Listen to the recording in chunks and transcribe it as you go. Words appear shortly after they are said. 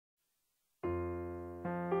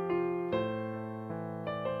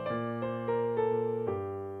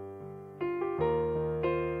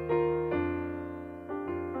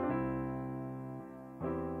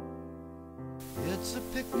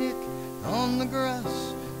picnic on the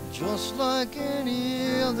grass, just like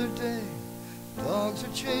any other day. Dogs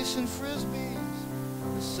are chasing frisbees,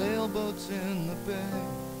 the sailboats in the bay.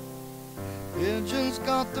 Pigeons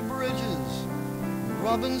got the bridges,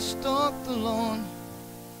 robins stalk the lawn.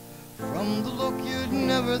 From the look you'd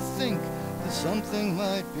never think that something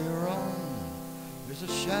might be wrong. There's a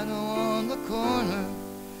shadow on the corner,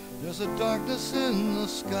 there's a darkness in the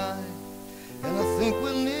sky, and I think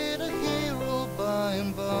we'll need a hero by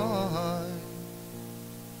and by.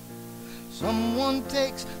 Someone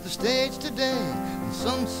takes the stage today, and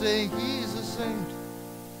some say he's a saint.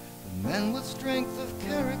 The man with strength of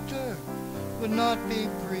character would not be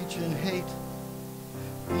preaching hate.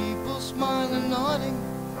 People smile and nodding,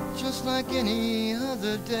 just like any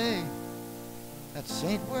other day. That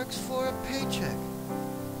saint works for a paycheck,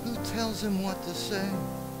 who tells him what to say?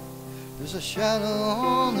 There's a shadow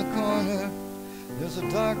on the corner, there's a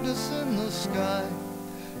darkness in the sky,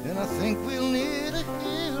 and I think we'll need a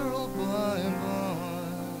hero by and by.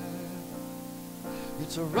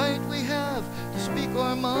 It's a right we have to speak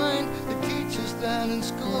our mind, they teach us that in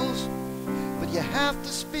schools, but you have to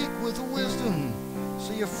speak with wisdom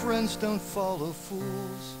so your friends don't follow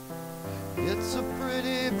fools. It's a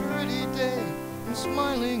pretty, pretty day, I'm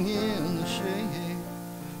smiling in the shade,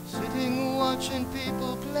 sitting watching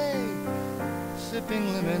people play,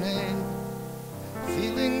 sipping lemonade.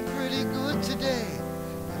 Feeling pretty good today,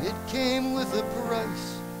 but it came with a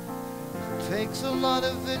price. It takes a lot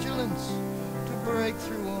of vigilance to break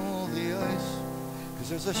through all the ice. 'Cause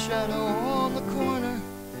there's a shadow on the corner,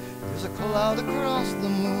 there's a cloud across the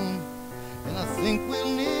moon, and I think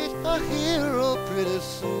we'll need a hero pretty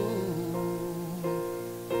soon.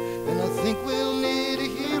 And I think we'll need a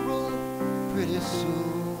hero pretty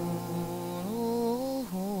soon.